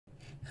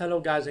Hello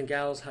guys and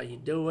gals, how you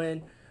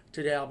doing?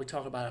 Today I'll be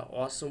talking about an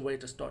awesome way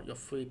to start your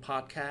free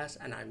podcast,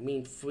 and I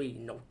mean free,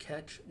 no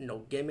catch, no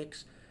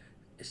gimmicks.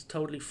 It's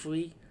totally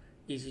free,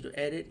 easy to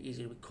edit,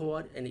 easy to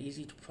record, and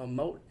easy to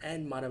promote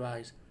and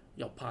monetize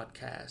your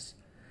podcast.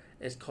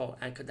 It's called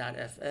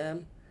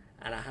Anchor.fm,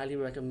 and I highly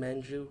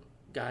recommend you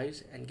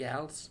guys and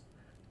gals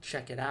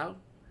check it out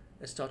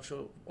and start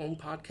your own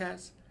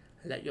podcast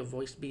and let your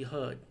voice be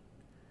heard.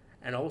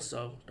 And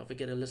also, don't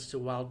forget to listen to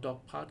Wild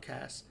Dog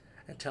Podcast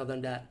and tell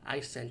them that I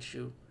sent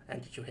you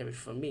and that you hear it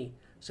from me.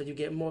 So you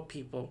get more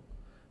people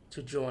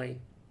to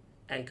join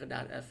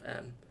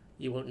Anchor.fm.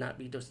 You will not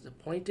be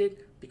disappointed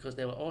because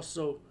they will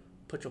also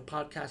put your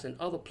podcast in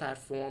other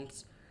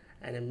platforms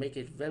and then make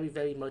it very,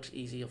 very much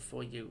easier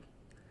for you.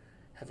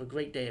 Have a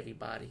great day,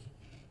 everybody.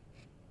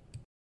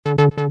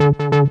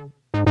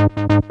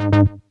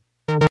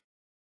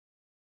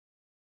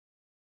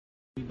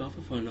 Be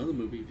Buffer for another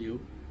movie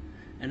review,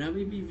 and I'll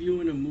be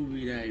reviewing a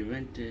movie that I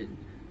rented.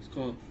 It's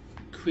called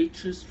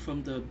Creatures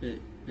from the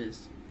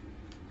Abyss.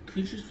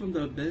 Creatures from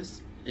the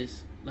Abyss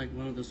is like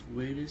one of those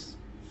weirdest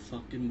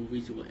fucking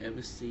movies you will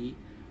ever see,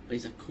 but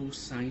it's a cool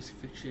science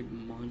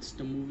fiction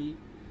monster movie.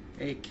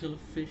 Hey, killer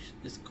fish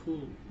is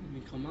cool. I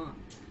mean, come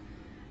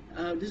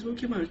on. This movie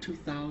came out in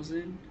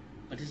 2000.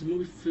 This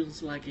movie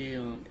feels like a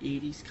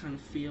 80s kind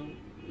of feel.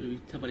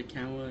 You tell by the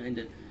camera, and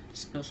the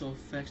special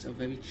effects are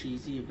very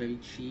cheesy and very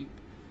cheap,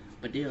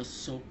 but they are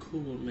so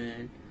cool,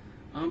 man.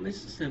 It's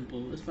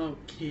simple. It's about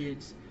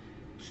kids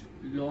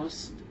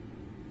lost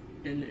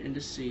in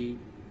the sea,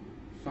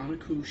 found a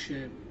cruise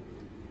ship,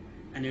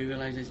 and they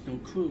realize there's no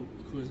crew.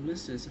 The crew is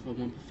missing except for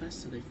one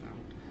professor they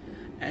found.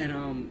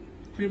 And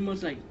pretty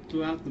much like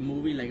throughout the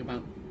movie, like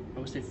about I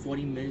would say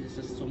 40 minutes,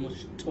 there's just so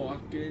much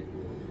talking,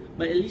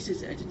 but at least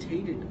it's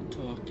entertaining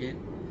talking.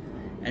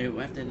 And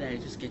after that,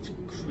 it just gets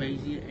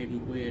crazier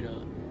and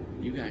weirder.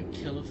 You got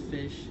killer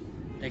fish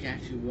that can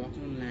actually walk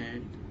on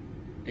land.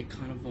 They're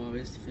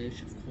carnivorous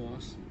fish, of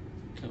course.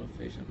 Killer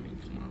fish, I mean,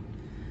 come on.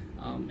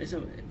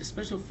 The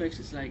special effects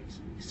is like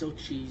it's so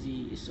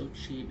cheesy, it's so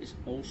cheap, it's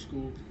old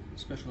school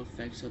special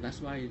effects. So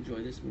that's why I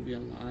enjoy this movie a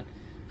lot,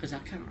 cause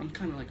I'm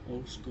kind of like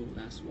old school.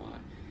 That's why.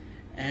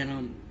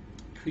 And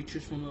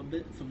Creatures from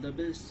the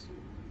Abyss.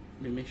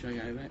 Let me make sure I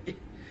got it right.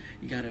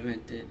 You gotta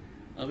rent it.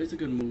 It's a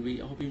good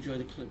movie. I hope you enjoyed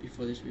the clip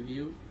before this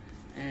review.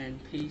 And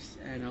peace.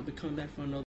 And I'll be coming back for another.